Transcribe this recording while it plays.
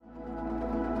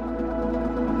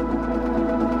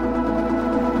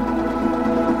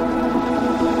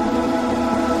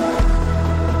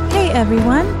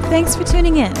everyone. Thanks for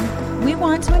tuning in. We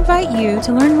want to invite you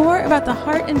to learn more about the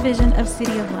heart and vision of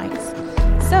City of Lights.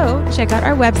 So check out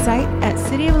our website at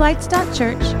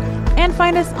cityoflights.church and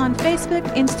find us on Facebook,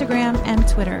 Instagram, and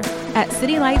Twitter at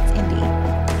City Lights Indy.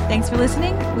 Thanks for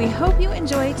listening. We hope you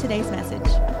enjoy today's message.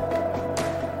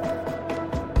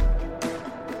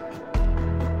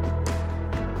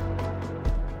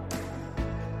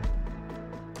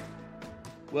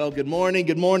 Well, good morning,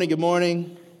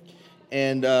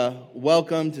 and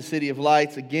welcome to City of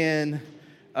Lights again.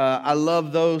 I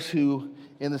love those who,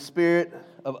 in the spirit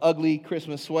of ugly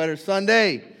Christmas sweater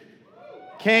Sunday,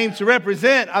 came to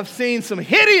represent. I've seen some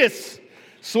hideous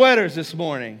sweaters this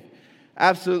morning,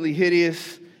 absolutely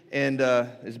hideous, and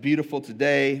it's beautiful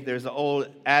today. There's an old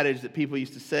adage that people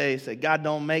used to say, God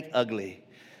don't make ugly.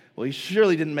 Well, he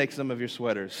surely didn't make some of your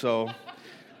sweaters, so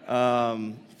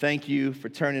thank you for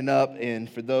turning up, and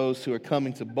for those who are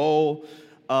coming to bowl.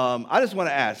 I just want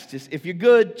to ask, just if you're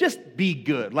good, just be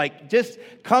good. Just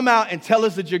come out and tell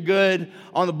us that you're good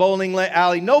on the bowling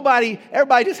alley.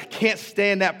 Everybody just can't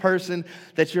stand that person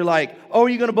that you're like, oh, are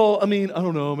you going to bowl? I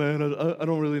don't know, man. I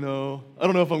don't really know. I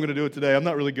don't know if I'm going to do it today. I'm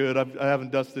not really good. I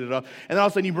haven't dusted it up. And then all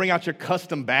of a sudden you bring out your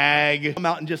custom bag. Come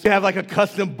out and just have a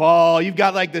custom ball. You've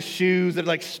got the shoes that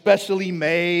are specially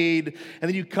made. And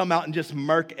then you come out and just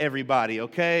murk everybody,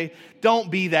 okay?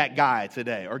 Don't be that guy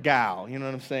today or gal. You know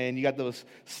what I'm saying? You got those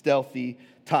stealthy,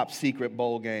 top secret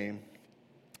bowl game.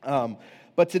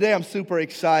 But today I'm super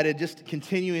excited, just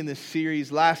continuing this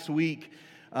series. Last week,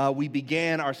 we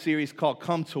began our series called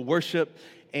Come to Worship.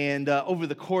 And over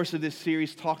the course of this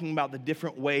series, talking about the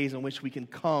different ways in which we can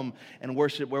come and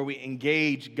worship, where we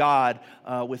engage God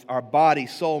with our body,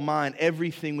 soul, mind,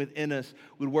 everything within us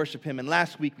would worship Him. And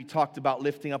last week, we talked about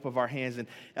lifting up of our hands. And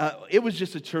it was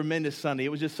just a tremendous Sunday. It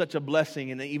was just such a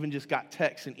blessing. And I even just got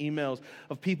texts and emails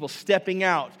of people stepping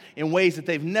out in ways that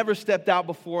they've never stepped out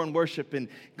before in worship, and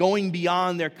going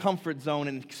beyond their comfort zone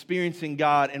and experiencing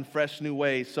God in fresh new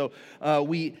ways. So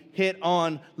we hit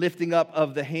on lifting up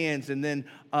of the hands. And then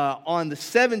on the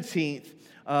 17th,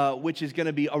 which is going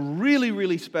to be a really,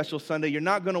 really special Sunday. You're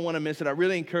not going to want to miss it. I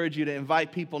really encourage you to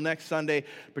invite people next Sunday,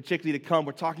 particularly to come.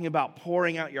 We're talking about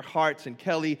pouring out your hearts, and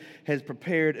Kelly has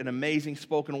prepared an amazing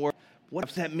spoken word. What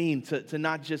does that mean to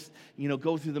not just,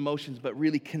 go through the motions, but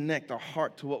really connect our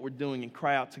heart to what we're doing and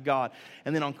cry out to God?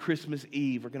 And then on Christmas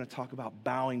Eve, we're going to talk about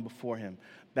bowing before Him,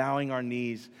 bowing our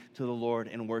knees to the Lord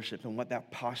in worship, and what that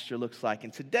posture looks like.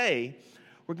 And today,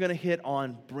 we're going to hit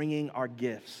on bringing our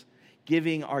gifts,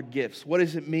 giving our gifts. What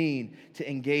does it mean to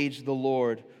engage the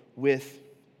Lord with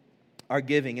our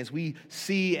giving? As we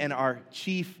see in our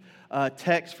chief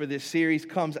text for this series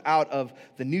comes out of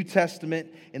the New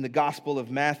Testament in the Gospel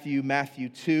of Matthew, Matthew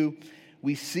 2.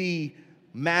 We see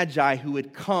Magi who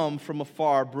had come from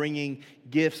afar bringing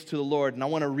gifts to the Lord. And I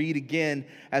want to read again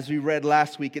as we read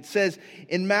last week. It says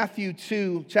in Matthew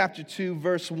 2, chapter 2,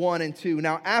 verse 1 and 2,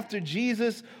 "Now after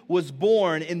Jesus was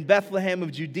born in Bethlehem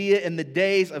of Judea in the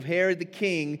days of Herod the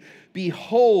king,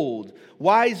 behold,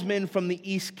 wise men from the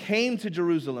east came to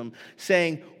Jerusalem,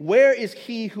 saying, 'Where is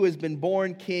he who has been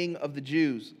born King of the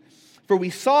Jews? For we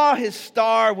saw his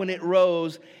star when it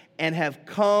rose and have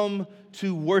come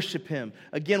to worship him.'"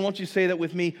 Again, won't you say that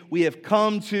with me? We have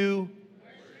come to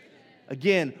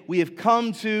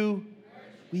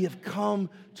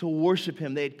worship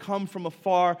him. They had come from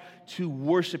afar to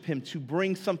worship him, to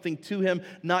bring something to him,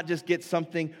 not just get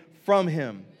something from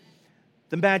him.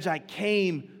 The Magi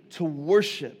came to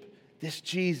worship this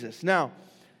Jesus. Now,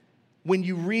 when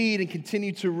you read and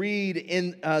continue to read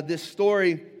in this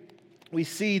story, we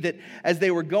see that as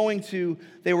they were going to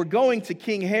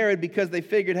King Herod, because they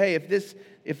figured, hey,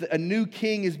 if a new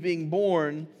king is being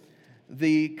born,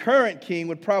 the current king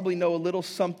would probably know a little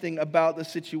something about the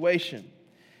situation.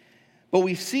 But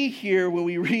we see here when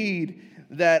we read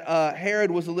that Herod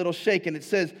was a little shaken. It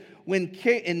says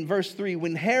in verse 3,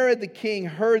 "When Herod the king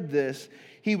heard this,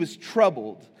 he was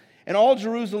troubled, and all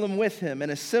Jerusalem with him, and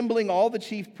assembling all the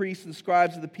chief priests and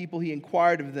scribes of the people, he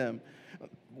inquired of them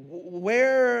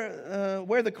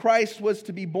where the Christ was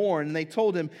to be born. And they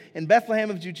told him, 'In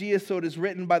Bethlehem of Judea, so it is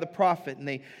written by the prophet.'"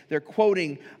 And they're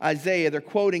quoting Isaiah. They're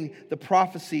quoting the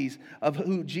prophecies of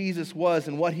who Jesus was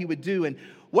and what he would do. And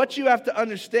what you have to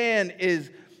understand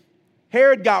is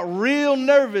Herod got real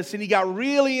nervous, and he got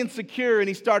really insecure, and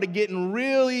he started getting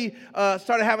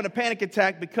started having a panic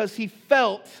attack, because he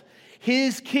felt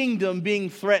his kingdom being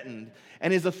threatened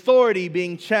and his authority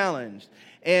being challenged.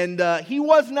 And he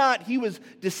was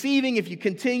deceiving. If you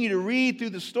continue to read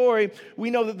through the story, we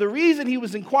know that the reason he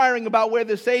was inquiring about where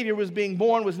the Savior was being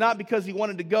born was not because he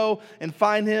wanted to go and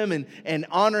find him and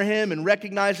honor him and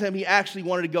recognize him. He actually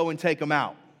wanted to go and take him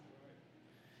out.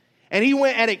 And he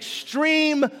went at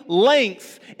extreme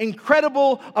lengths,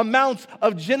 incredible amounts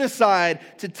of genocide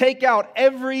to take out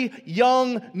every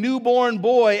young newborn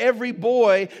boy, every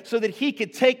boy, so that he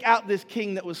could take out this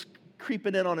king that was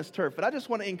creeping in on his turf. But I just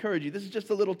want to encourage you, this is just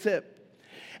a little tip.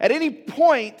 At any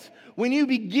point when you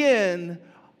begin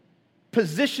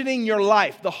positioning your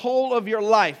life, the whole of your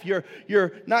life, your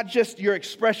not just your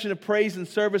expression of praise and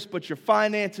service, but your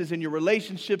finances and your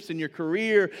relationships and your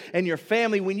career and your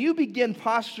family, when you begin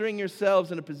posturing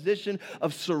yourselves in a position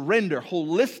of surrender,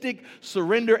 holistic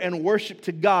surrender and worship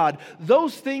to God,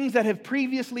 those things that have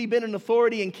previously been in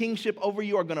authority and kingship over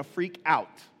you are going to freak out.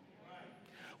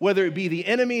 Whether it be the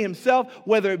enemy himself,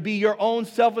 whether it be your own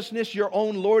selfishness, your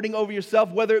own lording over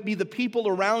yourself, whether it be the people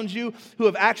around you who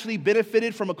have actually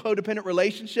benefited from a codependent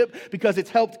relationship because it's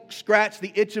helped scratch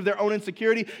the itch of their own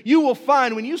insecurity, you will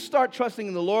find when you start trusting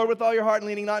in the Lord with all your heart and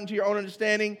leaning not into your own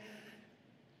understanding,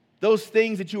 those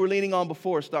things that you were leaning on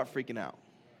before start freaking out.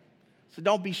 So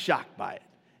don't be shocked by it.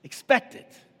 Expect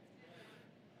it.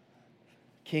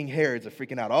 King Herods are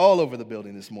freaking out all over the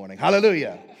building this morning.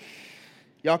 Hallelujah.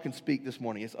 Y'all can speak this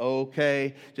morning. It's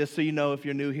okay. Just so you know, if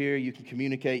you're new here, you can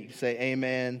communicate. You can say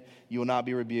amen. You will not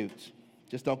be rebuked.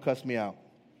 Just don't cuss me out.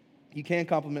 You can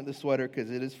compliment the sweater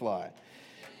because it is fly.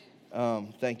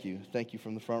 Thank you. Thank you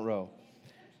from the front row.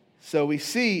 So we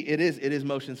see it is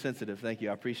motion sensitive. Thank you.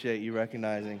 I appreciate you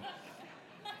recognizing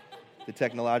the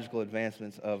technological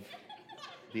advancements of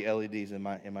the LEDs in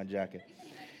my jacket.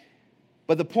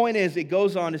 But the point is, it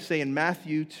goes on to say in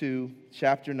Matthew 2,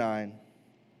 chapter 9,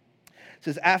 it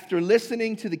says, after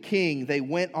listening to the king, they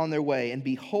went on their way, and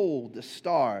behold, the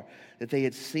star that they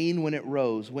had seen when it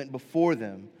rose went before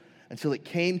them until it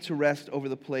came to rest over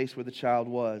the place where the child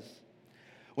was.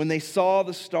 When they saw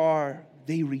the star,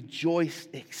 they rejoiced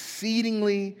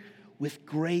exceedingly with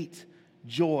great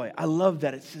joy. I love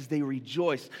that. It says they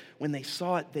rejoiced. When they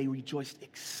saw it, they rejoiced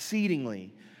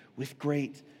exceedingly with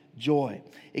great joy.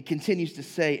 It continues to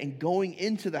say, and going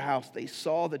into the house, they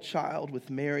saw the child with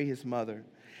Mary, his mother,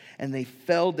 and they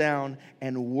fell down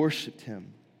and worshiped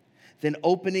him. Then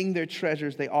opening their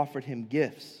treasures, they offered him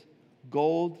gifts,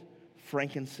 gold,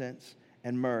 frankincense,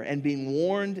 and myrrh. And being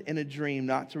warned in a dream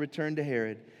not to return to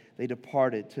Herod, they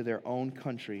departed to their own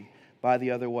country by the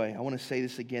other way. I want to say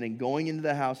this again. And going into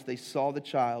the house, they saw the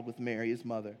child with Mary, his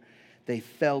mother. They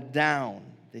fell down.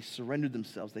 They surrendered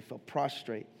themselves. They fell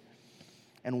prostrate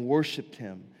and worshiped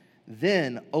him.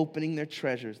 Then, opening their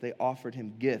treasures, they offered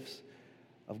him gifts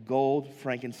of gold,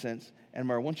 frankincense, and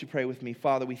myrrh. Won't you pray with me?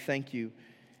 Father, we thank you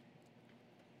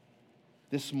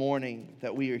this morning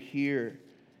that we are here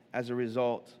as a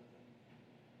result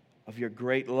of your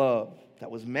great love that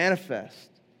was manifest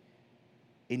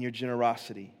in your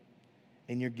generosity,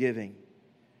 in your giving.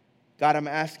 God, I'm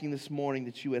asking this morning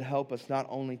that you would help us not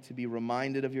only to be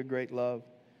reminded of your great love,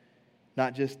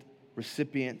 not just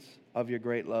recipients of your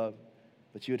great love,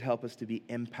 but you would help us to be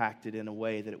impacted in a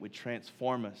way that it would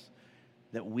transform us,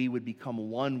 that we would become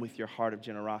one with your heart of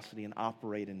generosity and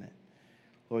operate in it.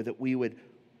 Lord, that we would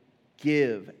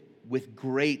give with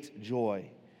great joy,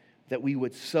 that we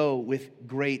would sow with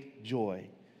great joy.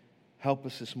 Help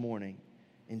us this morning.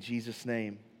 In Jesus'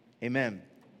 name, amen.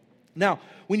 Now,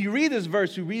 when you read this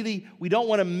verse, we don't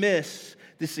want to miss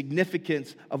the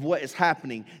significance of what is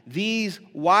happening. These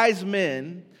wise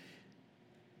men,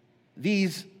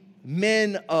 these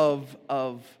men of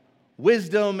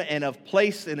wisdom and of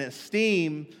place and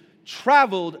esteem,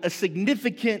 traveled a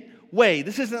significant way.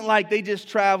 This isn't like they just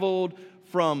traveled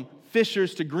from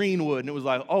Fishers to Greenwood and it was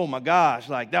like, oh my gosh,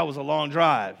 like that was a long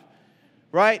drive,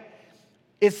 right?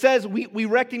 It says we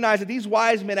recognize that these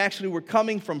wise men actually were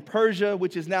coming from Persia,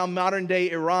 which is now modern-day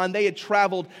Iran. They had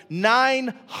traveled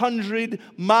 900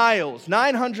 miles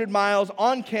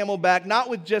on camelback, not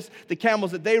with just the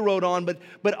camels that they rode on,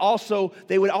 but also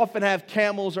they would often have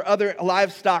camels or other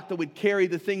livestock that would carry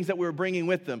the things that we were bringing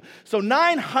with them. So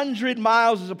 900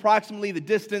 miles is approximately the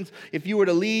distance. If you were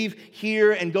to leave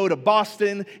here and go to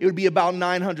Boston, it would be about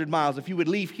 900 miles. If you would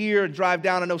leave here and drive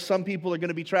down, I know some people are going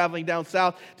to be traveling down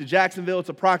south to Jacksonville.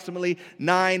 It's approximately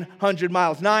 900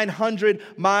 miles. 900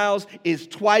 miles is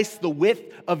twice the width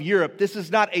of Europe. This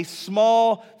is not a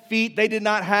small feat. They did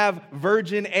not have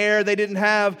Virgin Air. They didn't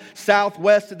have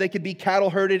Southwest that they could be cattle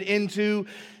herded into.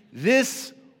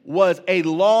 This was a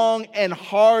long and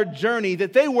hard journey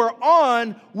that they were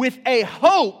on with a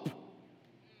hope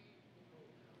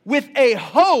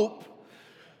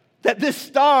that this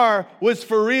star was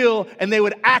for real and they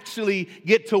would actually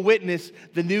get to witness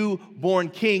the newborn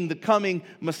king, the coming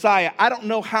Messiah. I don't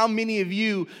know how many of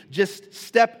you just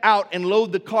step out and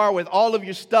load the car with all of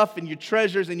your stuff and your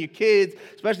treasures and your kids,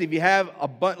 especially if you have a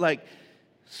bunch like,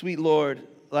 sweet Lord,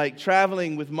 like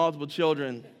traveling with multiple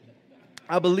children,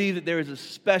 I believe that there is a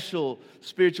special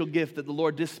spiritual gift that the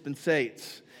Lord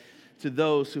dispensates to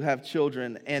those who have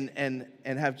children and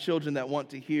have children that want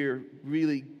to hear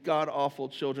really god-awful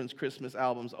children's Christmas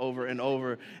albums over and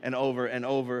over and over and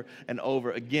over and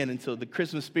over again until the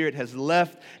Christmas spirit has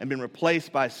left and been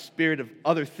replaced by a spirit of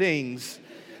other things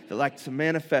that like to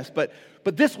manifest. But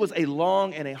this was a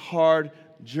long and a hard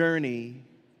journey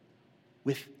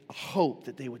with hope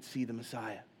that they would see the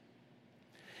Messiah.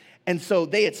 And so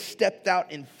they had stepped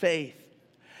out in faith.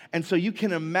 And so you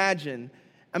can imagine,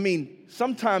 I mean,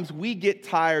 sometimes we get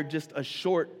tired just a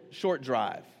short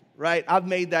drive, right? I've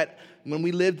made that when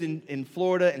we lived in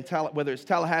Florida, whether it's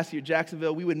Tallahassee or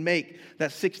Jacksonville, we would make that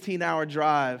 16-hour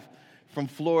drive from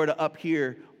Florida up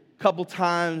here a couple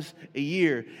times a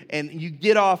year. And you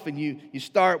get off and you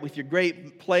start with your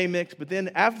great play mix, but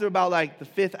then after about like the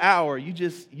 5th hour, you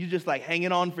just like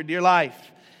hanging on for dear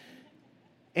life.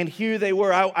 And here they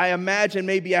were. I imagine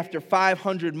maybe after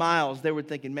 500 miles, they were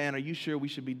thinking, man, are you sure we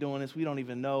should be doing this? We don't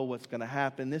even know what's going to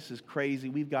happen. This is crazy.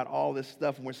 We've got all this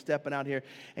stuff, and we're stepping out here.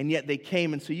 And yet they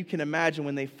came. And so you can imagine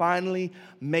when they finally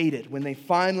made it, when they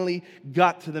finally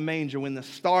got to the manger, when the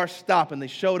star stopped and they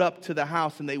showed up to the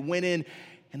house and they went in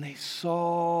and they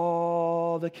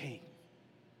saw the king,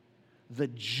 the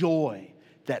joy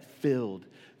that filled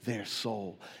their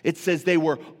soul. It says they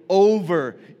were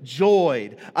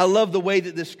overjoyed. I love the way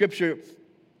that the scripture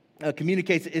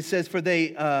communicates it. It says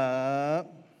let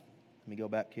me go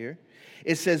back here.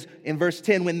 It says in verse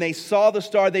 10, when they saw the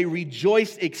star, they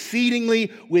rejoiced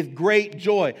exceedingly with great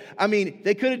joy. I mean,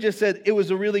 they could have just said it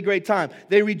was a really great time.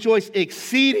 They rejoiced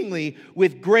exceedingly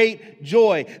with great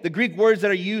joy. The Greek words that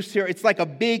are used here, it's like a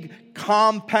big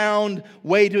compound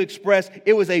way to express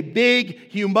it was a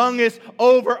big, humongous,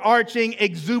 overarching,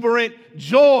 exuberant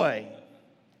joy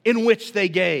in which they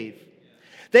gave.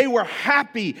 They were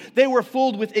happy. They were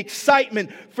filled with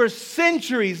excitement for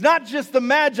centuries. Not just the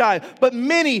Magi, but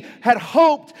many had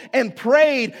hoped and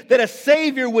prayed that a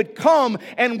Savior would come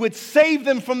and would save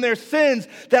them from their sins.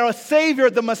 That a Savior,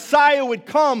 the Messiah, would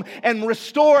come and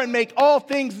restore and make all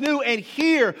things new. And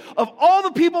here, of all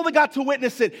the people that got to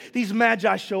witness it, these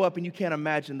Magi show up, and you can't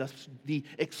imagine the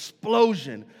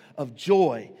explosion of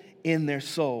joy in their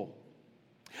soul.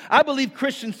 I believe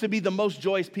Christians to be the most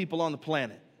joyous people on the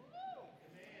planet.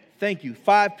 Thank you.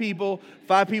 5 people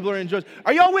are enjoying.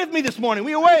 Are y'all with me this morning?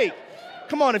 We awake?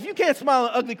 Come on, if you can't smile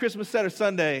on Ugly Christmas Sweater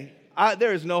Sunday,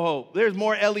 there is no hope. There's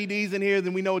more LEDs in here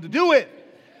than we know what to do with.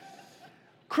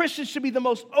 Christians should be the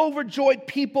most overjoyed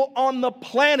people on the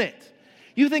planet.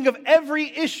 You think of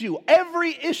every issue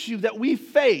that we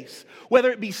face,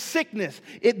 whether it be sickness,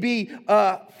 it be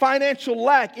financial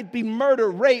lack, it be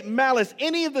murder, rape, malice,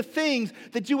 any of the things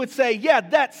that you would say, yeah,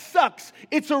 that sucks.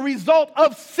 It's a result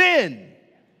of sin.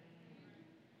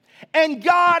 And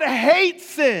God hates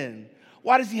sin.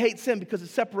 Why does he hate sin? Because it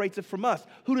separates it from us.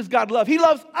 Who does God love? He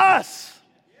loves us.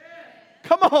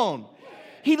 Come on.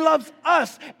 He loves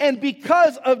us. And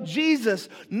because of Jesus,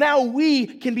 now we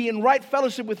can be in right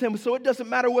fellowship with him. So it doesn't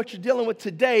matter what you're dealing with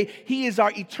today. He is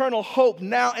our eternal hope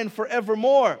now and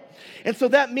forevermore. And so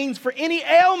that means for any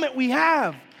ailment we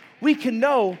have, we can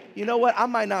know, you know what? I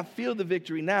might not feel the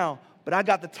victory now, but I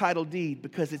got the title deed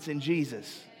because it's in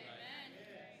Jesus.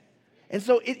 And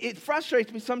so it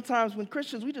frustrates me sometimes when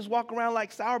Christians, we just walk around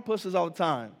like sourpusses all the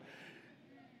time.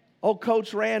 Old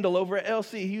Coach Randall over at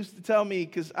LC, he used to tell me,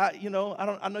 because I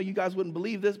know you guys wouldn't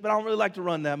believe this, but I don't really like to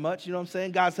run that much. You know what I'm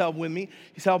saying? God's helped with me.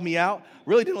 He's helped me out.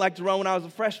 Really didn't like to run when I was a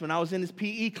freshman. I was in his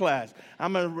PE class. I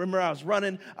remember I was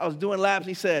running. I was doing laps. And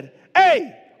he said,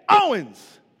 "Hey,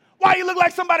 Owens, why you look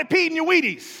like somebody peed in your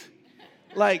Wheaties?"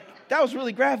 Like, that was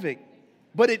really graphic,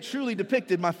 but it truly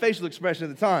depicted my facial expression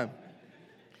at the time.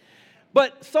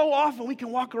 But so often we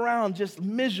can walk around just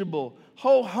miserable,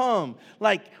 ho-hum,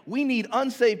 like we need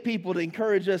unsaved people to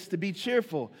encourage us to be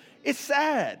cheerful. It's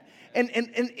sad. And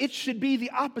it should be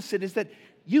the opposite, is that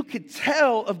you could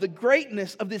tell of the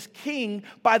greatness of this king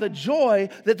by the joy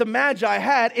that the Magi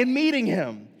had in meeting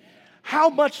him. How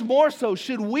much more so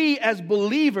should we as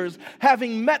believers,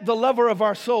 having met the lover of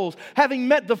our souls, having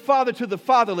met the father to the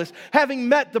fatherless, having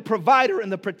met the provider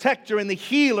and the protector and the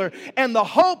healer and the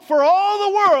hope for all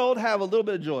the world, have a little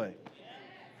bit of joy?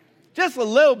 Just a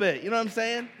little bit, you know what I'm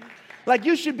saying? Like,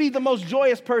 you should be the most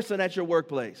joyous person at your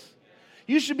workplace.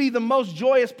 You should be the most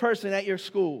joyous person at your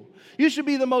school. You should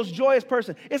be the most joyous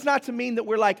person. It's not to mean that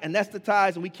we're like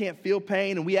anesthetized and we can't feel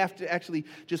pain and we have to actually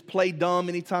just play dumb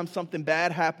anytime something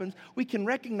bad happens. We can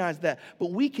recognize that.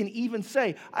 But we can even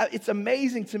say, it's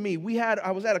amazing to me.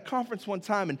 I was at a conference one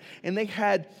time and they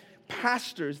had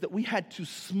pastors that we had to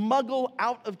smuggle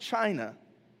out of China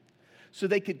so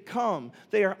they could come.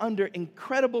 They are under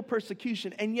incredible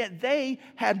persecution, and yet they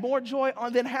had more joy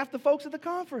than half the folks at the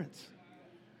conference.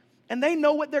 And they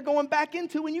know what they're going back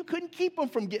into, and you couldn't keep them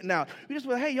from getting out. You just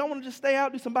went, hey, y'all want to just stay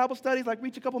out, do some Bible studies, like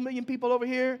reach a couple million people over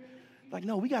here? Like,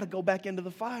 no, we got to go back into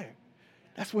the fire.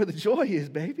 That's where the joy is,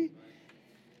 baby.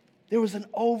 There was an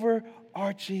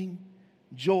overarching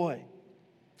joy.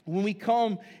 When we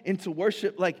come into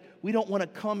worship, like, we don't want to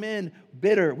come in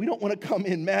bitter. We don't want to come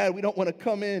in mad. We don't want to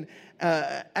come in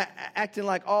acting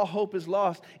like all hope is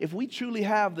lost. If we truly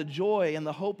have the joy and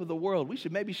the hope of the world, we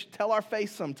should maybe tell our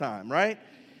face sometime, right?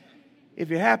 If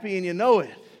you're happy and you know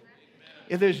it.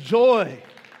 If there's joy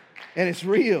and it's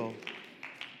real,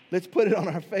 let's put it on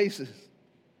our faces.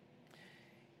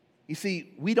 You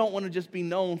see, we don't want to just be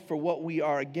known for what we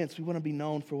are against. We want to be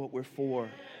known for what we're for.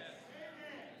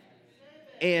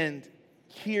 And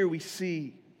here we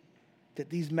see that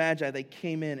these magi, they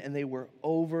came in and they were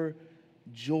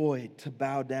overjoyed to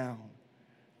bow down,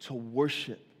 to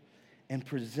worship, and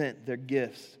present their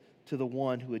gifts to the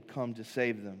one who had come to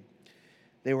save them.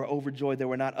 They were overjoyed. They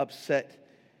were not upset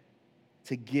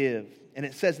to give. And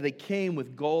it says they came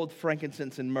with gold,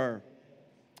 frankincense, and myrrh.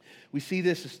 We see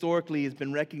this historically has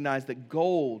been recognized that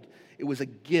gold, it was a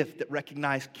gift that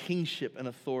recognized kingship and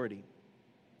authority.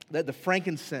 That the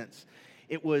frankincense,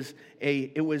 it was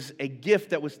a gift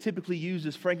that was typically used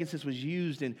as frankincense was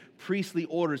used in priestly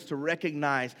orders to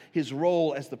recognize his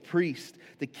role as the priest,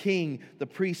 the king, the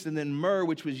priest, and then myrrh,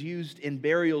 which was used in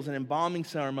burials and embalming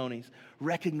ceremonies,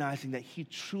 recognizing that he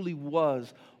truly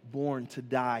was born to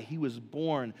die. He was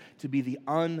born to be the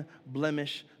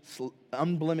unblemished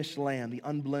lamb, the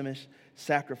unblemished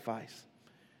sacrifice.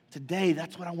 Today,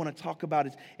 that's what I want to talk about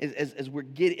as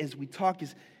we talk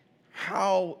is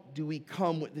how do we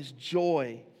come with this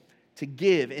joy to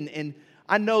give? And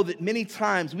I know that many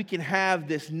times we can have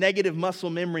this negative muscle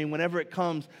memory whenever it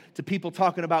comes to people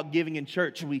talking about giving in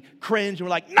church. And we cringe and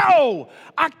we're like, no,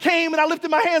 I came and I lifted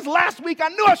my hands last week. I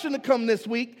knew I shouldn't have come this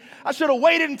week. I should have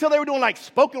waited until they were doing like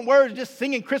spoken words, just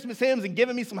singing Christmas hymns and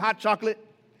giving me some hot chocolate.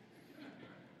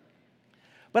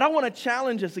 But I want to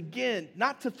challenge us again,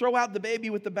 not to throw out the baby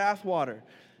with the bathwater.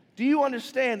 Do you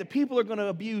understand that people are going to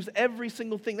abuse every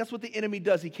single thing? That's what the enemy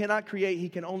does. He cannot create. He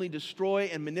can only destroy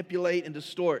and manipulate and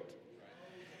distort.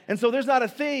 And so there's not a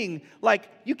thing, like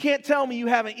you can't tell me you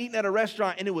haven't eaten at a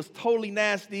restaurant and it was totally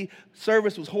nasty,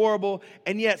 service was horrible,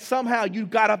 and yet somehow you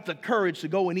got up the courage to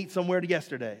go and eat somewhere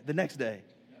the next day,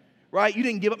 right? You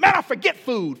didn't give up. Man, I forget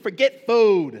food,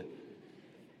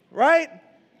 right?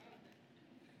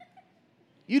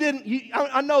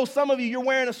 I know some of you, you're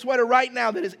wearing a sweater right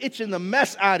now that is itching the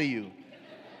mess out of you. You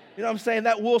know what I'm saying?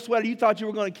 That wool sweater, you thought you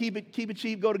were going to keep it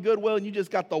cheap, go to Goodwill, and you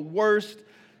just got the worst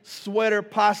sweater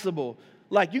possible.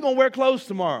 Like, you're going to wear clothes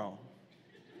tomorrow,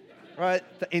 right?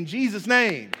 In Jesus'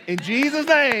 name,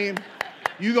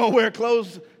 you're going to wear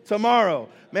clothes tomorrow.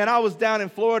 Man, I was down in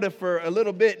Florida for a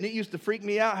little bit, and it used to freak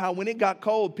me out how when it got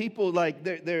cold, people, like,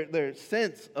 their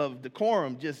sense of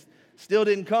decorum just still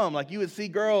didn't come. Like, you would see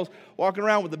girls walking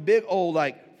around with a big old,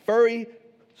 like, furry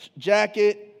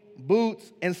jacket,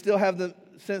 boots, and still have the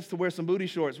sense to wear some booty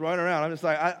shorts running around. I'm just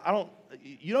like, I don't,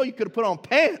 you could have put on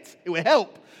pants. It would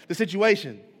help the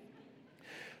situation.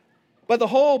 But the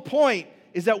whole point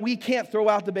is that we can't throw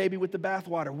out the baby with the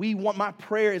bathwater. My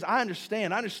prayer is, I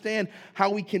understand how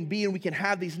we can be and we can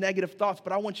have these negative thoughts,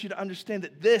 but I want you to understand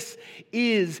that this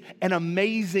is an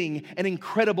amazing and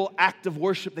incredible act of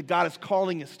worship that God is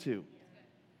calling us to.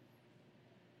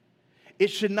 It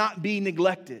should not be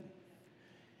neglected.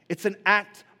 It's an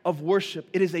act of worship.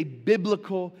 It is a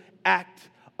biblical act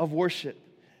of worship.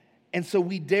 And so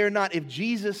we dare not, if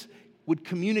Jesus would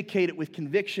communicate it with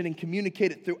conviction and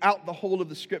communicate it throughout the whole of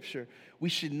the Scripture, we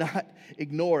should not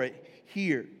ignore it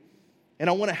here. And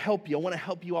I want to help you. I want to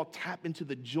help you all tap into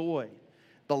the joy,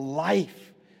 the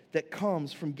life that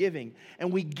comes from giving.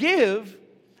 And we give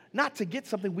not to get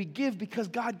something. We give because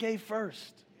God gave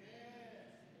first.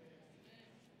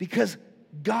 Because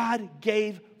God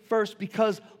gave first.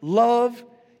 Because love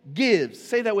gives.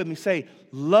 Say that with me. Say,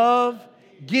 love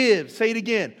gives. Say it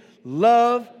again.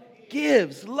 Love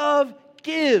gives. Love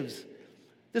gives.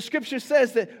 The Scripture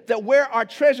says that where our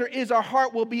treasure is, our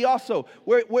heart will be also.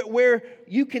 Where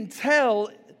you can tell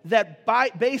that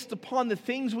based upon the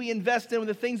things we invest in,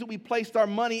 the things that we placed our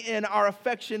money in, our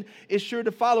affection is sure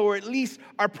to follow, or at least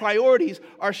our priorities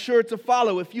are sure to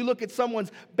follow. If you look at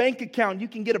someone's bank account, you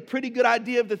can get a pretty good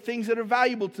idea of the things that are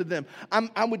valuable to them.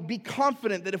 I would be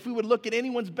confident that if we would look at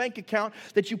anyone's bank account,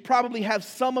 that you probably have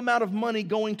some amount of money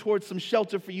going towards some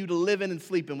shelter for you to live in and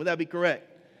sleep in. Would that be correct?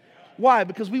 Why?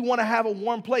 Because we want to have a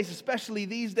warm place, especially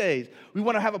these days. We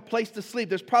want to have a place to sleep.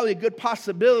 There's probably a good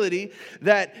possibility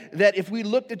that if we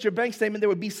looked at your bank statement, there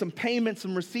would be some payments,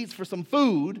 some receipts for some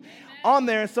food on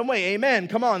there in some way. Amen.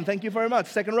 Come on. Thank you very much.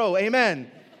 Second row.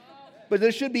 Amen. But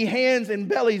there should be hands and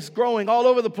bellies growing all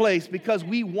over the place because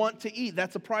we want to eat.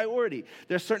 That's a priority.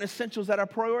 There are certain essentials that are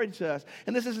priority to us.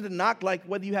 And this isn't to knock like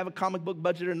whether you have a comic book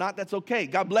budget or not. That's okay.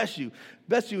 God bless you.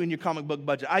 Bless you in your comic book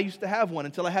budget. I used to have one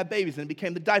until I had babies and it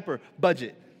became the diaper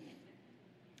budget.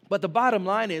 But the bottom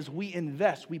line is we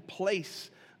invest. We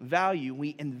place value.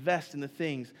 We invest in the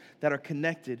things that are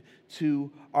connected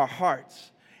to our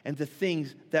hearts and the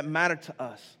things that matter to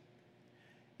us.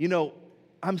 You know,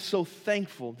 I'm so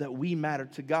thankful that we matter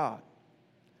to God.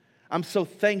 I'm so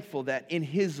thankful that in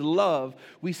His love,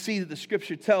 we see that the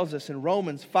Scripture tells us in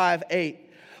Romans 5:8,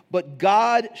 but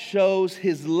God shows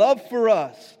His love for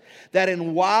us, that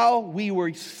while we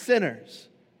were sinners,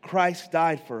 Christ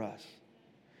died for us.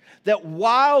 That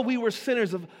while we were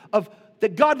sinners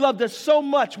that God loved us so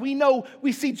much. We know,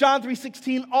 we see John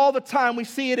 3:16 all the time. We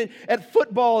see it at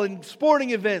football and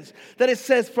sporting events, that it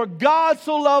says, for God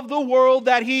so loved the world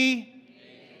that He...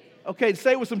 Okay,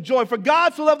 say it with some joy. For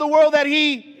God so loved the world that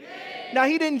He... Now,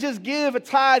 He didn't just give a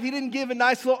tithe. He didn't give a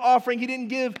nice little offering. He didn't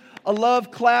give a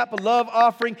love clap, a love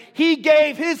offering. He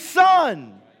gave His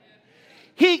Son.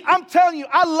 I'm telling you,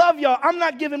 I love y'all. I'm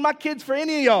not giving my kids for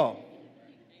any of y'all.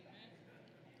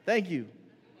 Thank you.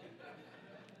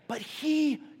 But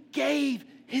He gave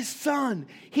His Son.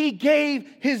 He gave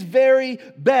His very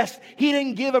best. He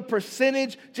didn't give a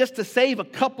percentage just to save a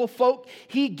couple folk.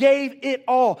 He gave it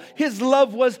all. His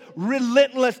love was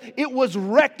relentless. It was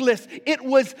reckless. It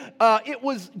was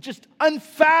just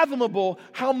unfathomable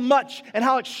how much and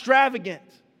how extravagant.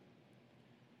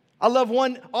 I love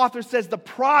one author says the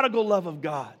prodigal love of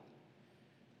God.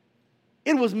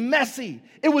 It was messy.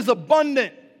 It was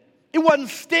abundant. It wasn't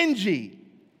stingy.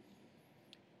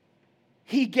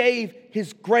 He gave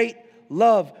His great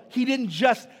love. He didn't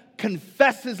just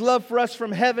confess His love for us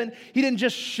from heaven. He didn't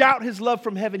just shout His love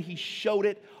from heaven. He showed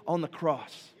it on the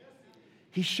cross.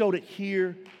 He showed it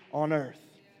here on earth.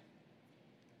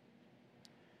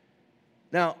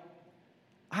 Now,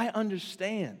 I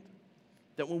understand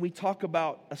that when we talk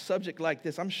about a subject like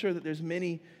this, I'm sure that there's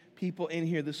many people in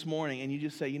here this morning and you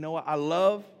just say, you know what, I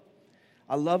love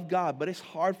God, but it's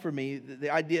hard for me.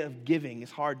 The idea of giving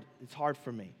is hard. It's hard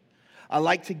for me. I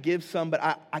like to give some, but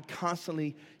I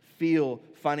constantly feel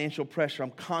financial pressure.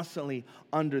 I'm constantly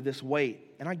under this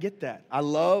weight. And I get that. I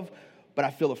love, but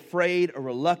I feel afraid or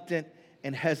reluctant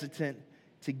and hesitant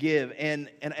to give. And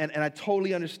I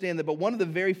totally understand that. But one of the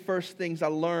very first things I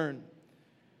learned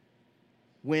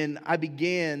when I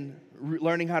began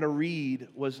learning how to read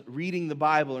was reading the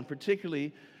Bible, and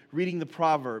particularly reading the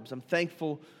Proverbs. I'm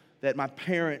thankful that my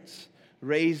parents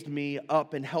raised me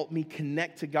up and helped me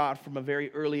connect to God from a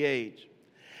very early age.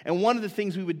 And one of the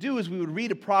things we would do is we would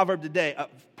read a proverb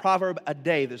a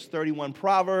day. There's 31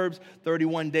 proverbs,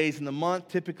 31 days in the month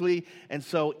typically, and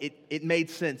so it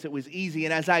made sense. It was easy.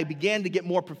 And as I began to get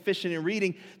more proficient in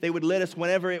reading, they would let us,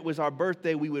 whenever it was our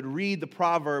birthday, we would read the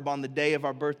proverb on the day of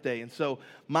our birthday. And so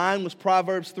mine was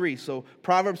Proverbs 3. So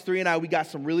Proverbs 3 and we got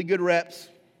some really good reps.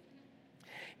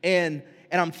 And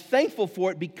I'm thankful for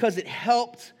it because it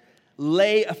helped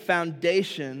lay a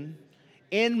foundation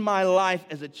in my life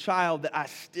as a child that I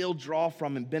still draw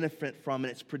from and benefit from,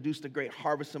 and it's produced a great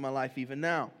harvest in my life even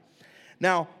now.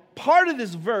 Now, part of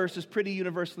this verse is pretty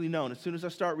universally known. As soon as I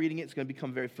start reading it, it's going to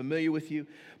become very familiar with you.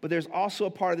 But there's also a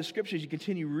part of the scripture as you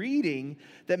continue reading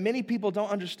that many people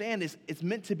don't understand. It's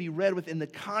meant to be read within the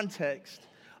context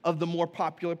of the more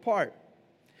popular part.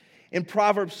 In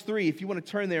Proverbs 3, if you want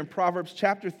to turn there, in Proverbs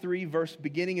chapter 3,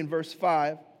 beginning in verse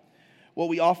 5, what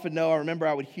we often know, I remember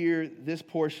I would hear this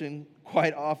portion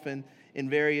quite often in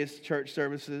various church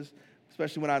services,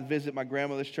 especially when I'd visit my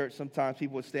grandmother's church. Sometimes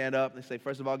people would stand up and they say,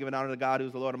 first of all, give an honor to God who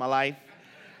is the Lord of my life.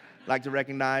 I'd like to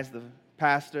recognize the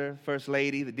pastor, first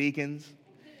lady, the deacons.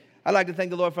 I'd like to thank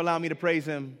the Lord for allowing me to praise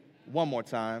Him one more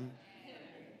time.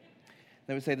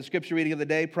 Then we say the scripture reading of the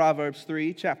day, Proverbs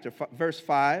 3, verse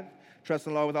 5. Trust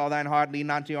in the Lord with all thine heart, lean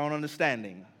not to your own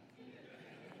understanding.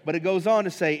 But it goes on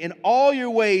to say, in all your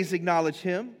ways acknowledge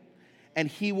Him, and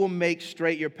He will make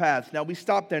straight your paths. Now, we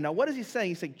stop there. Now, what is He saying?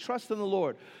 He's saying, trust in the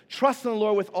Lord. Trust in the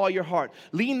Lord with all your heart.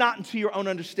 Lean not into your own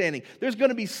understanding. There's going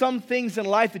to be some things in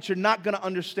life that you're not going to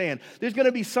understand. There's going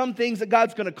to be some things that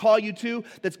God's going to call you to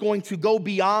that's going to go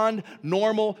beyond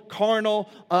normal, carnal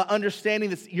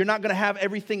understanding. You're not going to have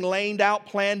everything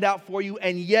planned out for you,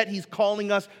 and yet He's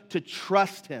calling us to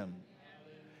trust Him.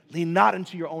 Lean not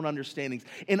into your own understandings.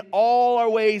 In all our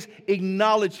ways,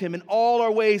 acknowledge him. In all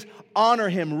our ways, honor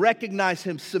him, recognize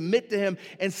him, submit to him,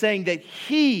 and saying that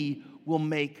he will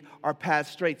make our path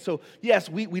straight. So yes,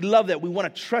 we love that. We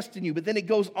want to trust in you. But then it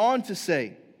goes on to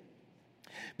say,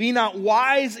 be not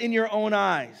wise in your own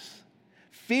eyes.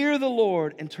 Fear the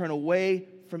Lord and turn away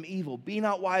from evil. Be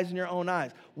not wise in your own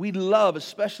eyes. We love,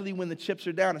 especially when the chips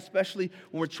are down, especially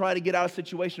when we're trying to get out of a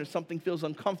situation or something feels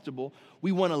uncomfortable,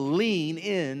 we want to lean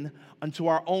in unto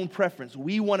our own preference.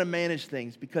 We want to manage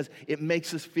things because it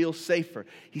makes us feel safer.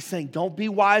 He's saying, don't be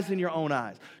wise in your own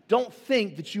eyes. Don't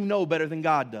think that you know better than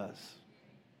God does.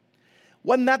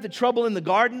 Wasn't that the trouble in the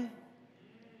garden?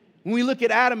 When we look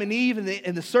at Adam and Eve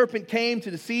and the serpent came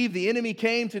to deceive, the enemy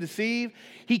came to deceive,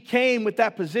 he came with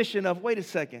that position of, wait a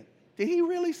second, did he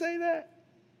really say that?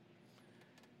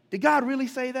 Did God really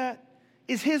say that?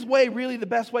 Is his way really the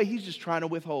best way? He's just trying to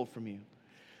withhold from you.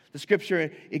 The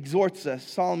scripture exhorts us,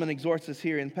 Solomon exhorts us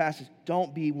here in the passage,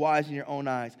 don't be wise in your own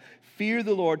eyes. Fear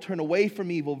the Lord, turn away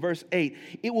from evil. Verse 8,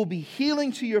 it will be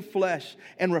healing to your flesh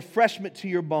and refreshment to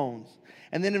your bones.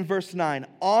 And then in verse 9,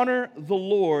 honor the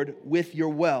Lord with your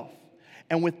wealth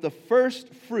and with the first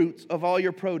fruits of all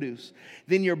your produce.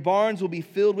 Then your barns will be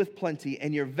filled with plenty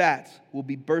and your vats will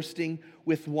be bursting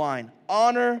with wine.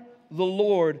 Honor the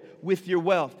Lord with your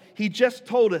wealth. He just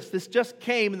told us, this just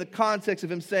came in the context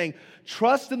of him saying,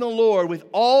 trust in the Lord with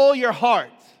all your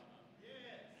heart.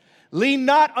 Lean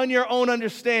not on your own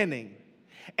understanding.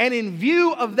 And in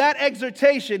view of that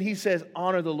exhortation, he says,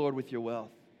 honor the Lord with your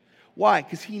wealth. Why?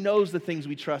 Because he knows the things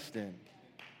we trust in.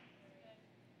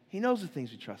 He knows the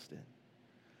things we trust in.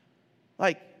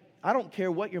 Like, I don't care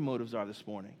what your motives are this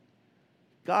morning.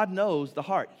 God knows the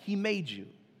heart. He made you.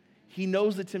 He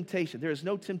knows the temptation. There is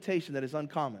no temptation that is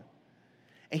uncommon.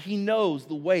 And he knows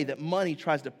the way that money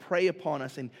tries to prey upon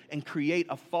us and create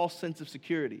a false sense of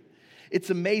security.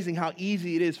 It's amazing how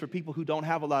easy it is for people who don't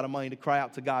have a lot of money to cry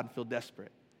out to God and feel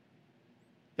desperate.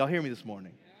 Y'all hear me this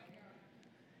morning?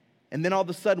 And then all of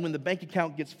a sudden, when the bank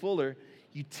account gets fuller,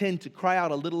 you tend to cry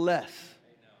out a little less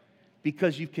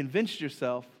because you've convinced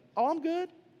yourself, oh, I'm good.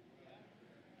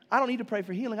 I don't need to pray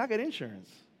for healing. I got insurance.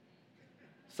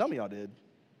 Some of y'all did.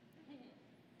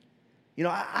 You know,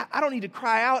 I don't need to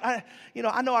cry out. I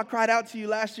know I cried out to you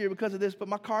last year because of this, but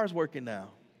my car's working now.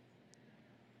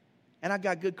 And I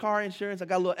got good car insurance. I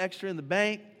got a little extra in the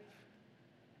bank.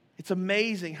 It's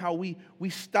amazing how we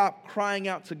stop crying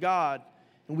out to God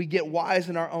and we get wise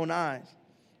in our own eyes.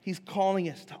 He's calling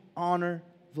us to honor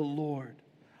the Lord,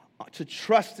 to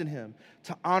trust in him,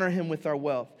 to honor him with our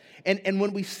wealth. And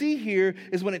what we see here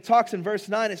is when it talks in verse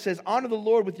 9, it says, honor the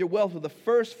Lord with your wealth, with the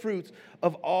first fruits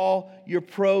of all your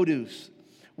produce.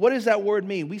 What does that word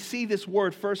mean? We see this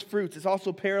word, first fruits. It's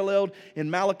also paralleled in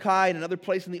Malachi and another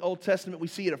place in the Old Testament. We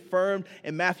see it affirmed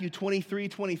in Matthew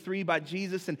 23 by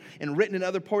Jesus and written in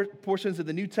other portions of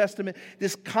the New Testament.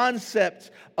 This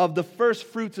concept of the first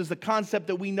fruits is the concept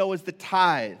that we know as the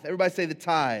tithe. Everybody say the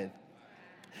tithe.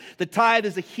 The tithe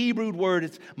is a Hebrew word.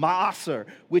 It's ma'aser,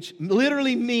 which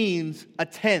literally means a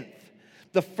tenth.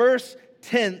 The first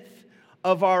tenth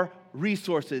of our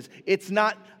resources. It's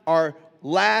not our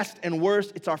last and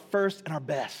worst, it's our first and our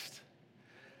best.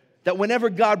 That whenever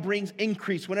God brings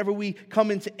increase, whenever we come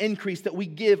into increase, that we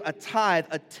give a tithe,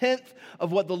 a tenth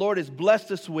of what the Lord has blessed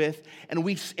us with, and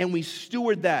we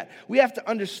steward that. We have to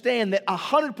understand that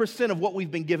 100% of what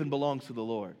we've been given belongs to the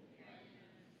Lord.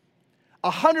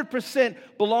 100%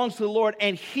 belongs to the Lord,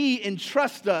 and he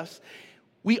entrusts us.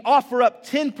 We offer up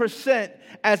 10%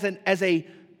 as an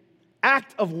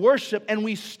act of worship, and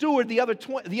we steward the other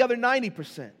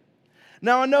 90%.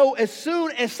 Now, I know as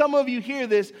soon as some of you hear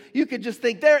this, you could just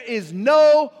think, there is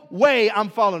no way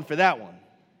I'm falling for that one.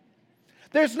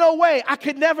 There's no way. I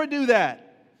could never do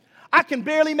that. I can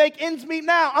barely make ends meet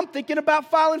now. I'm thinking about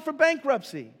filing for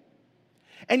bankruptcy.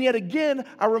 And yet again,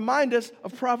 I remind us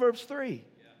of Proverbs 3.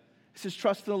 It says,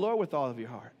 trust in the Lord with all of your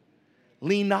heart.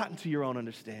 Lean not into your own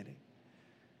understanding.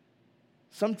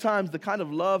 Sometimes the kind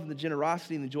of love and the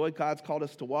generosity and the joy God's called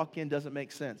us to walk in doesn't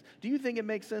make sense. Do you think it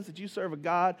makes sense that you serve a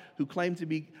God who claimed to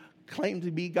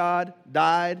be God,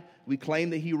 died, we claim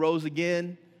that he rose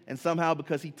again, and somehow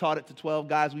because he taught it to 12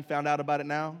 guys, we found out about it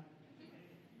now?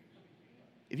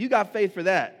 If you got faith for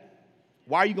that,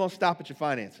 why are you going to stop at your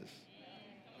finances?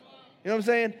 You know what I'm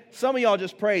saying? Some of y'all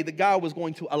just prayed that God was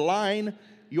going to align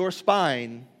your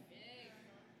spine,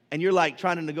 and you're like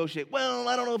trying to negotiate, well,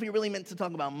 I don't know if he really meant to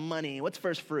talk about money. What's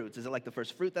first fruits? Is it like the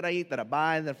first fruit that I eat, that I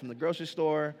buy, that from the grocery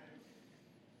store?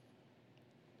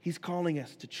 He's calling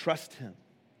us to trust him.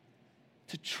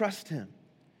 To trust him.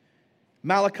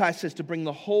 Malachi says to bring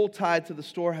the whole tithe to the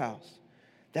storehouse,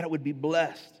 that it would be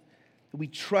blessed, We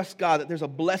trust God, that there's a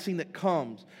blessing that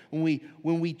comes when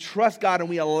we trust God and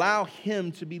we allow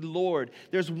Him to be Lord.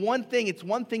 There's one thing, it's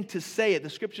one thing to say it. The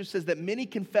scripture says that many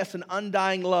confess an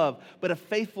undying love, but a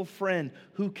faithful friend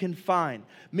who can find.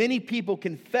 Many people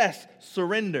confess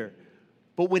surrender,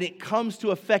 but when it comes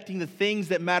to affecting the things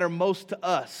that matter most to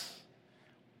us,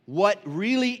 what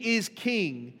really is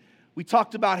king, we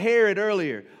talked about Herod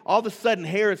earlier. All of a sudden,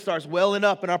 Herod starts welling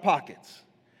up in our pockets.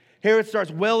 Herod starts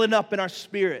welling up in our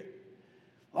spirit.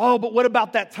 Oh, but what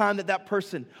about that time that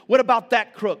person? What about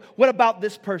that crook? What about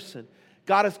this person?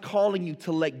 God is calling you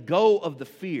to let go of the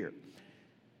fear.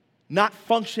 Not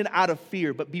function out of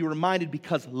fear, but be reminded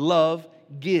because love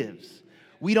gives.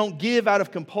 We don't give out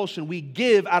of compulsion. We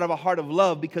give out of a heart of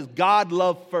love because God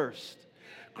loved first.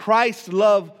 Christ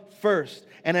loved first.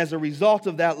 And as a result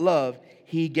of that love,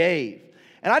 He gave.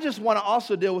 And I just want to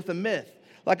also deal with a myth.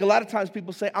 Like a lot of times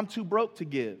people say, I'm too broke to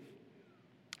give.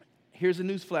 Here's a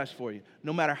news flash for you.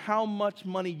 No matter how much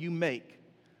money you make,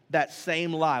 that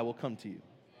same lie will come to you.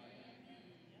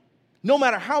 No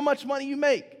matter how much money you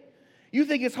make. You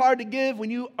think it's hard to give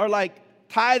when you are like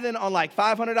tithing on like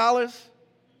 $500?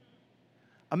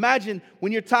 Imagine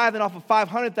when you're tithing off of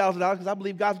 $500,000, because I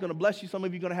believe God's going to bless you. Some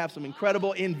of you are going to have some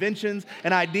incredible inventions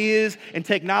and ideas and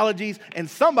technologies, and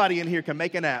somebody in here can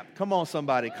make an app. Come on,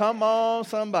 somebody. Come on,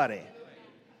 somebody.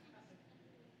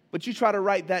 But you try to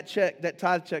write that check, that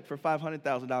tithe check for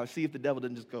 $500,000, see if the devil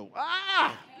doesn't just go,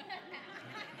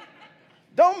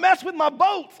 don't mess with my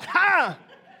boats, ha!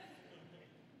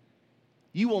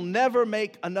 You will never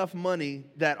make enough money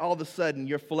that all of a sudden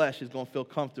your flesh is going to feel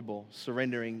comfortable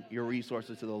surrendering your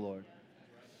resources to the Lord.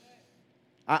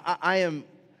 I am,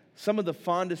 some of the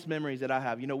fondest memories that I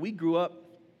have, we grew up,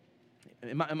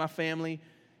 in my family,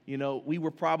 we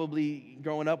were probably,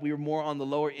 growing up, we were more on the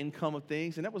lower income of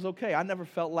things, and that was okay. I never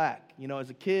felt lack. As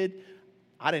a kid,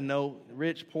 I didn't know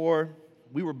rich, poor,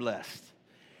 we were blessed.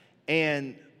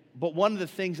 But one of the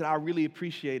things that I really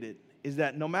appreciated is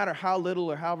that no matter how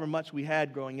little or however much we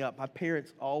had growing up, my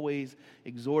parents always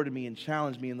exhorted me and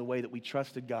challenged me in the way that we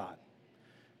trusted God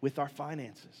with our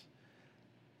finances.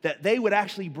 That they would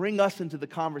actually bring us into the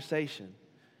conversation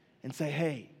and say,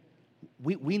 hey,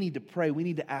 we need to pray, we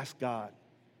need to ask God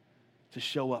to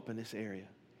show up in this area.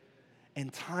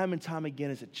 And time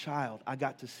again as a child, I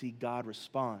got to see God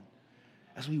respond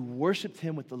as we worshiped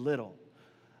Him with the little.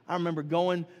 I remember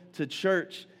going to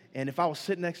church, and if I was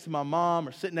sitting next to my mom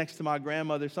or sitting next to my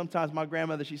grandmother, sometimes my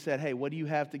grandmother, she said, hey, what do you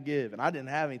have to give? And I didn't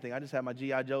have anything. I just had my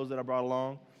G.I. Joes that I brought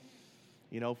along,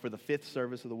 for the 5th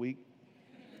service of the week.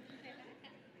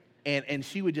 And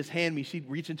she would just hand me, she'd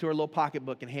reach into her little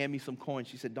pocketbook and hand me some coins.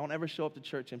 She said, don't ever show up to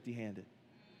church empty-handed.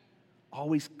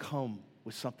 Always come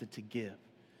with something to give.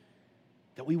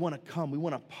 That we want to come. We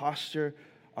want to posture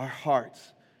our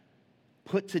hearts.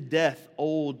 Put to death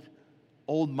old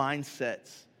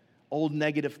mindsets, old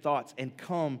negative thoughts, and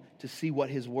come to see what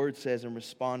His Word says and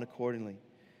respond accordingly.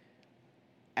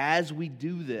 As we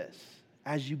do this,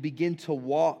 as you begin to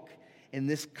walk in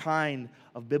this kind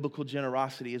of biblical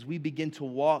generosity, as we begin to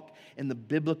walk in the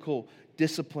biblical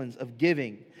disciplines of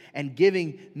giving, and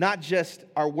giving not just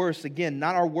our worst, again,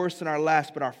 not our worst and our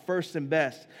last, but our first and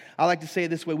best. I like to say it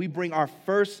this way: we bring our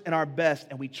first and our best,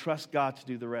 and we trust God to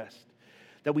do the rest.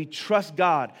 That we trust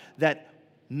God that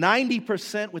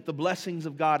 90% with the blessings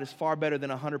of God is far better than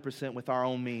 100% with our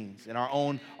own means and our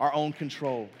own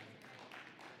control.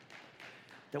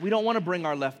 That we don't want to bring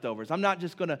our leftovers. I'm not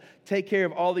just going to take care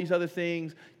of all these other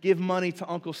things, give money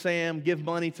to Uncle Sam, give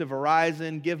money to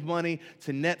Verizon, give money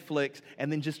to Netflix,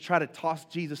 and then just try to toss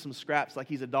Jesus some scraps like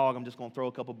He's a dog I'm just going to throw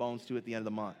a couple bones to at the end of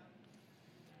the month.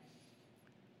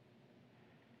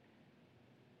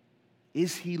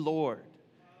 Is He Lord?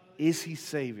 Is He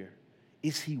Savior?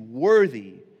 Is He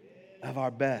worthy of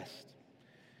our best?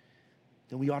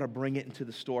 Then we ought to bring it into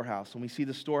the storehouse. When we see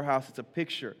the storehouse, it's a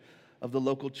picture of the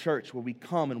local church where we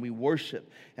come and we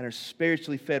worship and are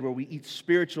spiritually fed, where we eat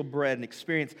spiritual bread and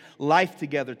experience life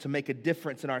together to make a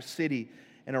difference in our city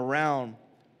and around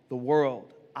the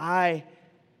world. I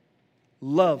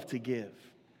love to give.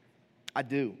 I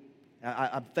do.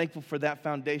 I'm thankful for that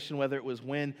foundation, whether it was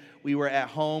when we were at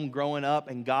home growing up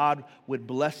and God would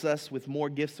bless us with more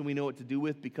gifts than we know what to do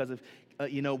with because of,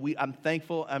 I'm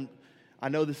thankful. I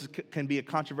know this can be a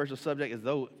controversial subject, as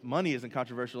though money isn't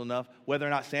controversial enough. Whether or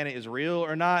not Santa is real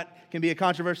or not can be a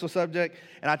controversial subject.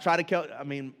 And I try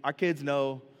to our kids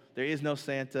know there is no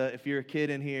Santa. If you're a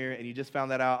kid in here and you just found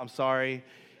that out, I'm sorry.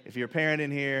 If you're a parent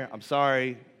in here, I'm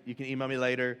sorry. You can email me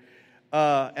later.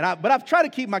 But I've tried to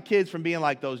keep my kids from being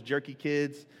like those jerky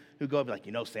kids who go up and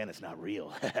be like, Santa's not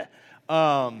real.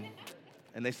 And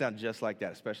they sound just like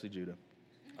that, especially Judah.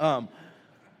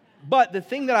 But the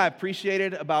thing that I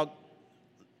appreciated about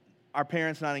our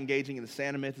parents not engaging in the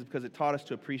Santa myth is because it taught us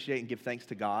to appreciate and give thanks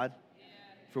to God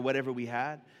for whatever we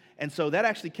had. And so that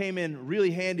actually came in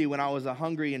really handy when I was a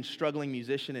hungry and struggling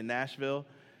musician in Nashville,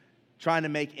 trying to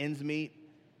make ends meet.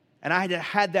 And I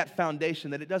had that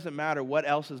foundation that it doesn't matter what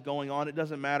else is going on. It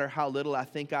doesn't matter how little I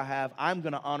think I have. I'm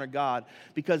going to honor God,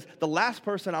 because the last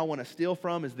person I want to steal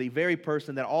from is the very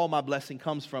person that all my blessing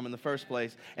comes from in the first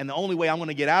place. And the only way I'm going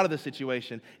to get out of the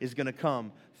situation is going to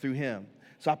come through him.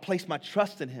 So I place my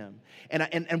trust in him.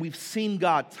 And we've seen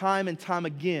God time and time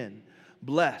again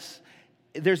bless.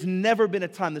 There's never been a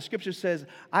time, the scripture says,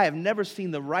 I have never seen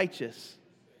the righteous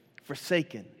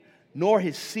forsaken, nor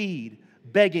his seed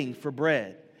begging for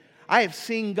bread. I have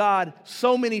seen God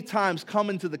so many times come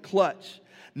into the clutch,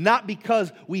 not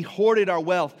because we hoarded our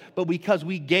wealth, but because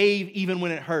we gave even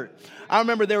when it hurt. I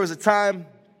remember there was a time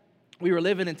we were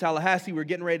living in Tallahassee. We were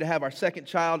getting ready to have our second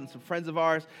child, and some friends of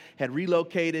ours had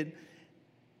relocated.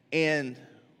 And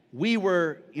we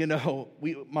were,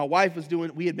 my wife was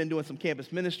we had been doing some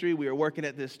campus ministry. We were working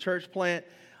at this church plant.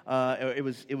 It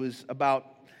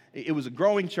was a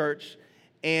growing church.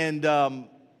 And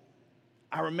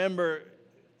I remember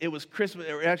it was Christmas,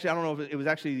 or actually, I don't know if it was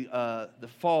actually the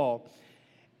fall.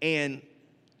 And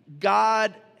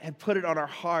God had put it on our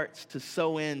hearts to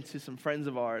sow into some friends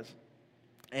of ours.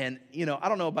 And, I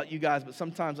don't know about you guys, but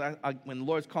sometimes when the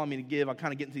Lord's calling me to give, I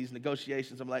kind of get into these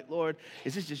negotiations. I'm like, Lord,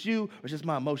 is this just you or just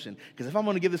my emotion? Because if I'm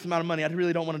going to give this amount of money, I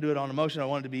really don't want to do it on emotion. I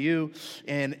want it to be you.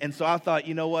 And so I thought,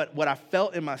 you know what I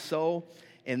felt in my soul,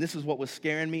 and this is what was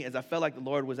scaring me, is I felt like the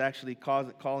Lord was actually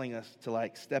calling us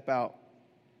to, step out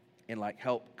and,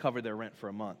 help cover their rent for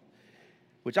a month.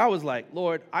 Which I was like,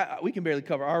 Lord, we can barely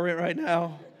cover our rent right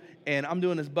now, and I'm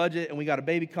doing this budget, and we got a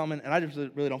baby coming, and I just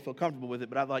really don't feel comfortable with it.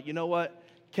 But I thought, you know what?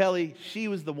 Kelly, she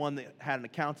was the one that had an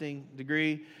accounting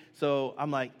degree. So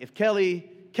I'm like, if Kelly's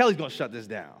going to shut this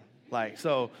down.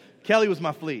 So Kelly was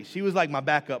my fleece. She was like my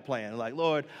backup plan.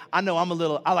 Lord, I know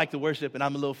I like to worship, and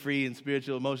I'm a little free and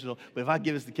spiritual, emotional, but if I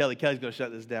give this to Kelly's going to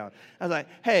shut this down. I was like,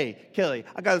 hey, Kelly,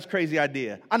 I got this crazy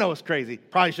idea. I know it's crazy.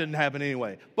 Probably shouldn't happen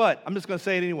anyway, but I'm just going to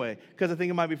say it anyway because I think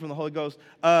it might be from the Holy Ghost.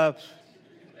 I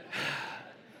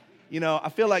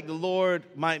feel like the Lord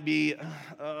might be,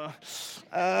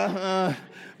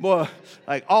 boy,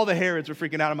 all the Herods were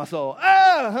freaking out of my soul.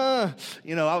 I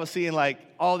was seeing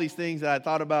all these things that I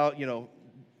thought about,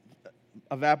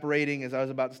 evaporating as I was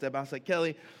about to step out. I was like,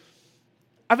 Kelly,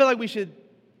 I feel like we should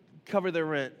cover their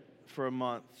rent for a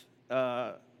month.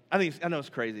 I know it's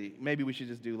crazy. Maybe we should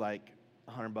just do $100.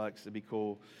 It'd be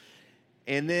cool.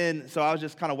 And then, so I was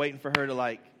just kind of waiting for her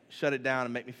to shut it down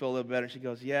and make me feel a little better. She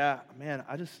goes, yeah, man,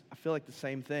 I feel like the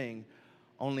same thing,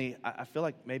 only I feel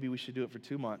like maybe we should do it for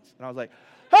 2 months. And I was like,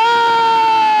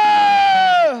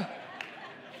 ah!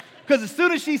 Because as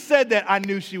soon as she said that, I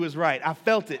knew she was right. I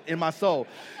felt it in my soul.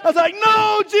 I was like,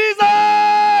 no,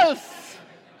 Jesus!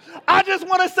 I just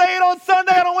want to say it on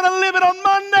Sunday. I don't want to live it on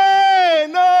Monday.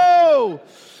 No.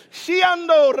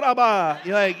 Shiando Rabba.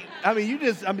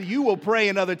 You will pray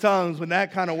in other tongues when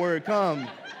that kind of word comes.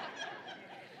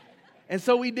 And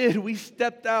so we did. We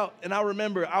stepped out, and I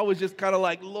remember I was just kind of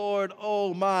like, Lord,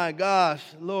 oh my gosh,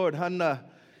 Lord, Hanna,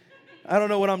 I don't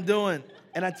know what I'm doing.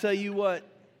 And I tell you what,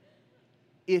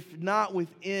 if not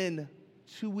within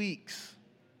 2 weeks,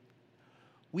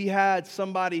 we had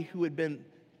somebody who had been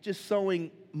just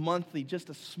sowing monthly, just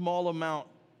a small amount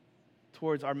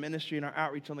towards our ministry and our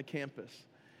outreach on the campus,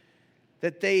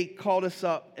 that they called us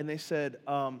up and they said,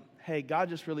 hey, God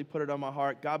just really put it on my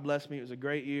heart. God bless me. It was a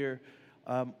great year.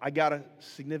 I got a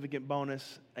significant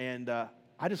bonus, and I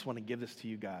just want to give this to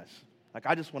you guys.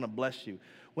 I just want to bless you.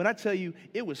 When I tell you,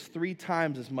 it was 3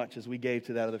 times as much as we gave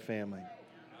to that other family.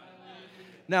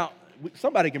 Now,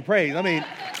 somebody can praise.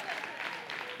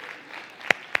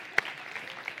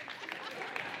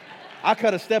 I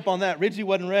cut a step on that. Richie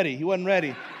wasn't ready. He wasn't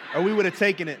ready, or we would have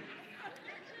taken it.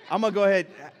 I'm going to go ahead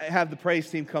and have the praise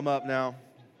team come up now.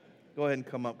 Go ahead and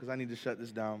come up because I need to shut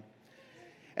this down.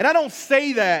 And I don't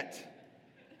say that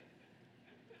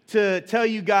to tell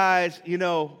you guys,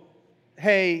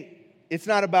 hey, it's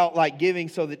not about giving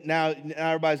so that now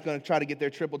everybody's going to try to get their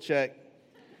triple check.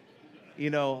 You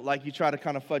try to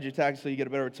kind of fudge your taxes so you get a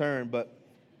better return. But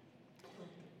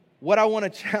what I want to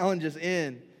challenge us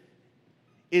in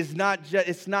is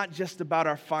it's not just about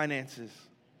our finances.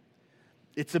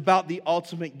 It's about the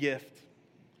ultimate gift,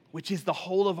 which is the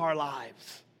whole of our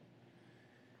lives.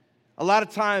 A lot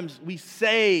of times we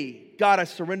say, God, I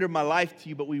surrender my life to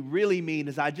you, but we really mean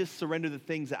is I just surrender the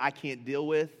things that I can't deal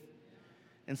with.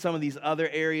 And some of these other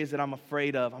areas that I'm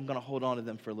afraid of, I'm going to hold on to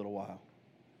them for a little while.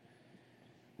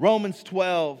 Romans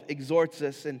 12 exhorts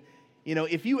us, and You know,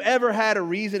 if you ever had a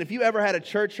reason, if you ever had a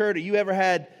church hurt, or you ever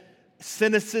had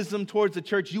cynicism towards the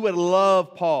church, you would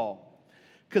love Paul.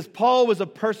 Because Paul was a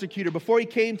persecutor. Before he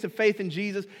came to faith in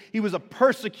Jesus, he was a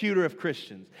persecutor of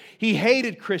Christians. He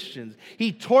hated Christians.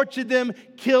 He tortured them,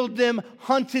 killed them,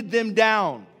 hunted them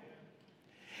down.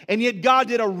 And yet God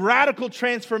did a radical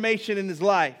transformation in his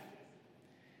life.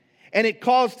 And it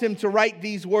caused him to write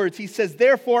these words. He says,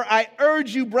 "Therefore, I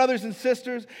urge you, brothers and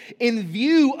sisters, in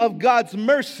view of God's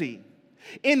mercy,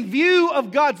 in view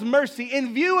of God's mercy,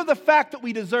 in view of the fact that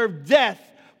we deserve death,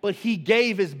 but he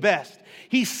gave his best.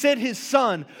 He sent his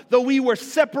son. Though we were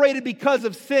separated because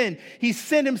of sin, he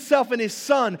sent himself and his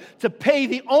son to pay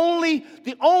the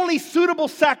only suitable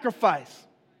sacrifice.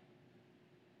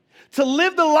 To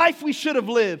live the life we should have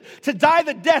lived, to die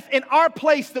the death in our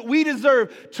place that we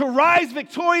deserve, to rise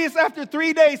victorious after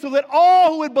 3 days so that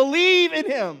all who would believe in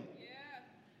him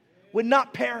would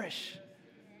not perish,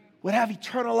 would have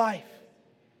eternal life.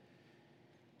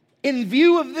 In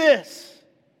view of this,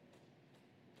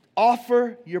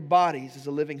 offer your bodies as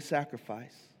a living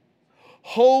sacrifice,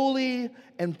 holy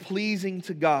and pleasing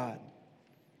to God."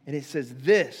 And it says,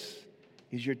 "This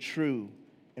is your true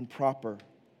and proper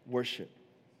worship."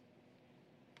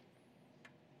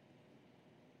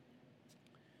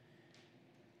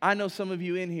 I know some of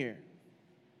you in here,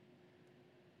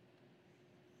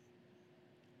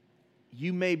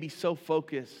 you may be so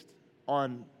focused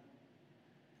on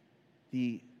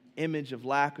the image of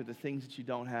lack or the things that you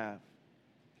don't have,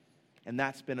 and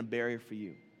that's been a barrier for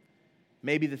you.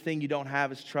 Maybe the thing you don't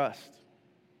have is trust.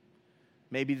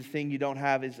 Maybe the thing you don't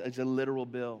have is a literal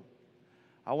bill.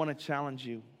 I want to challenge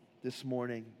you this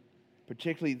morning,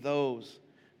 particularly those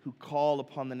who call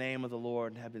upon the name of the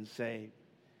Lord and have been saved,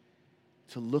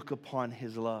 to look upon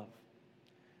his love.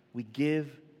 We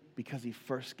give because he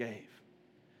first gave.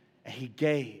 And he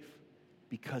gave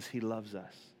because he loves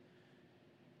us.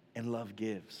 And love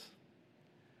gives.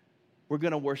 We're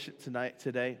going to worship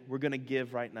today. We're going to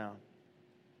give right now.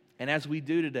 And as we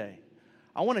do today,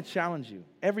 I want to challenge you,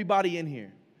 everybody in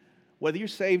here, whether you're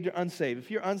saved or unsaved. If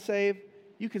you're unsaved,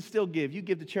 you can still give. You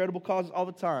give to charitable causes all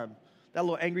the time. That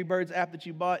little Angry Birds app that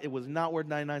you bought, it was not worth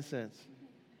 99 cents.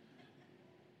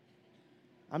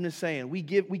 I'm just saying, we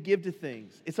give to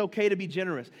things. It's okay to be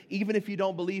generous. Even if you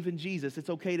don't believe in Jesus, it's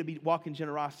okay to walk in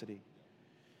generosity.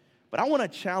 But I want to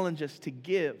challenge us to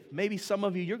give. Maybe some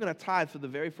of you, you're going to tithe for the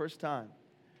very first time.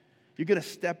 You're going to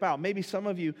step out. Maybe some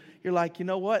of you, you're like, you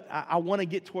know what? I want to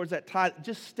get towards that tithe.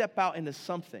 Just step out into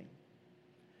something.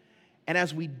 And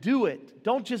as we do it,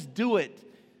 don't just do it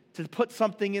to put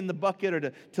something in the bucket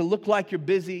or to look like you're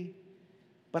busy.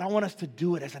 But I want us to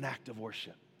do it as an act of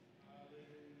worship.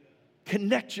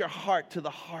 Connect your heart to the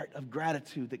heart of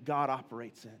gratitude that God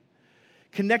operates in.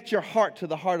 Connect your heart to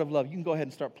the heart of love. You can go ahead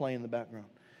and start playing in the background.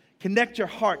 Connect your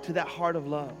heart to that heart of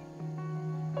love.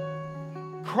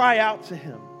 Cry out to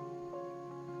him.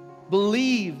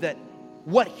 Believe that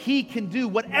what he can do,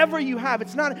 whatever you have,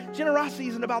 generosity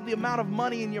isn't about the amount of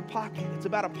money in your pocket. It's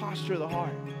about a posture of the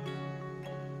heart.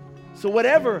 So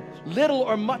whatever little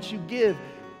or much you give,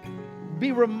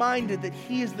 be reminded that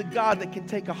he is the God that can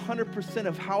take 100%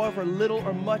 of however little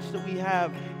or much that we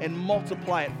have and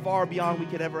multiply it far beyond we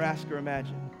could ever ask or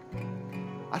imagine.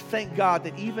 I thank God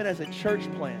that even as a church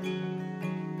plant,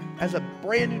 as a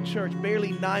brand new church,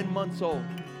 barely 9 months old,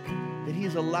 that he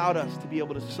has allowed us to be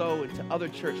able to sow into other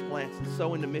church plants and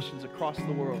sow into missions across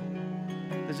the world.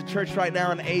 There's a church right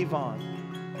now in Avon,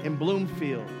 in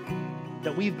Bloomfield,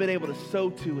 that we've been able to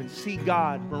sow to and see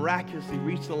God miraculously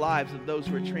reach the lives of those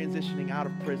who are transitioning out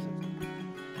of prison.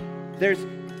 There's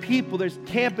people, there's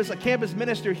a campus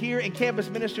minister here and campus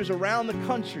ministers around the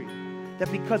country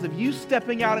that because of you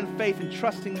stepping out in faith and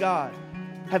trusting God,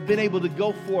 have been able to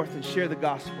go forth and share the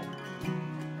gospel.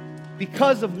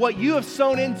 Because of what you have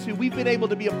sown into, we've been able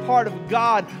to be a part of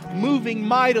God moving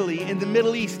mightily in the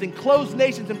Middle East, in closed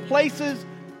nations, in places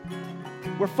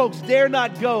where folks dare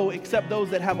not go except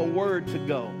those that have a word to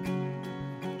go.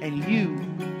 And you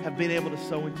have been able to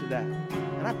sow into that.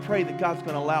 And I pray that God's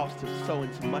going to allow us to sow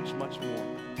into much, much more.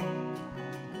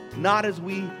 Not as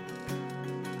we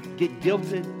get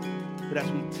guilted, but as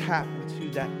we tap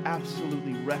into that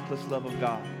absolutely reckless love of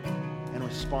God and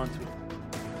respond to it.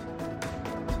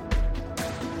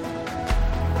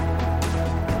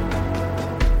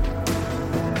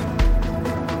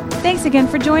 Thanks again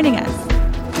for joining us.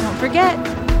 Don't forget,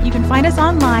 you can find us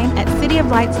online at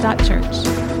cityoflights.church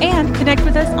and connect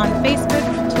with us on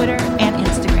Facebook,